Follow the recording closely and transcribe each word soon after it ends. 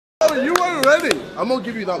Yo, you weren't ready. I'm gonna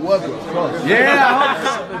give you that word, bro. Yeah.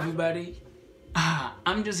 What's up, everybody?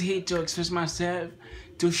 I'm just here to express myself,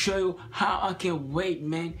 to show you how I can wait,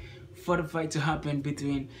 man, for the fight to happen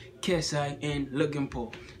between KSI and Logan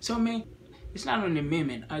Paul. So, man, it's not only me,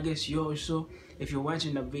 man. I guess you also, if you're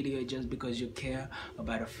watching the video just because you care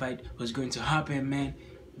about a fight what's going to happen, man,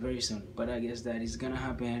 very soon. But I guess that is gonna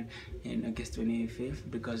happen in August 25th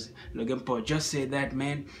because Logan Paul just said that,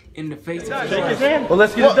 man, in the face of his wife. Well,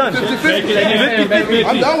 let's get it done. 50-50.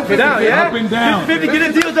 I'm down with 50. Yeah? Up and down. 50, get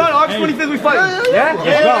a deal done. August 25th, we fight. Yeah?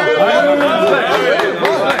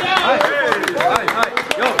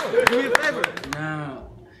 Yo, do me a favor. Now,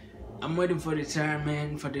 I'm waiting for the time,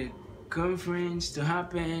 man, for the conference to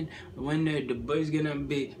happen when the boys gonna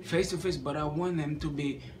be face to face, but I want them to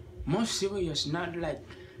be more serious, not like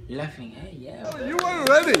laughing. Hey, yeah. You weren't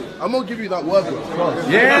ready. I'm gonna give you that word, bro.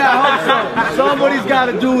 Yeah, I hope so. Somebody's got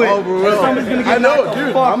to do it. Oh, bro. And somebody's going to get knocked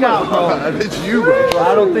the fuck out, bro. It's you, bro.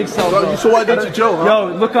 I don't think so, bro. You saw what I did to Joe, huh?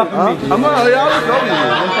 Yo, look up at me. I'm not, yeah, I look up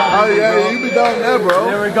at you. Oh, yeah, you be down there, bro.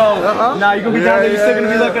 There we go. Now you're going to be down there. You're still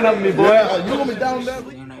going to be looking up at me, boy. Yeah, you gonna be down there.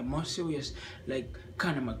 You know, more serious, like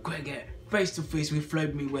Conor McGregor, face to face with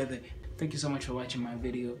Floyd Mayweather. Thank you so much for watching my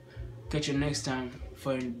video. Catch you next time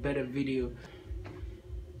for a better video.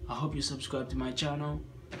 I hope you subscribe to my channel.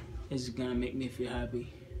 It's gonna make me feel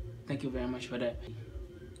happy. Thank you very much for that.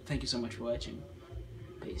 Thank you so much for watching.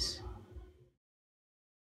 Peace.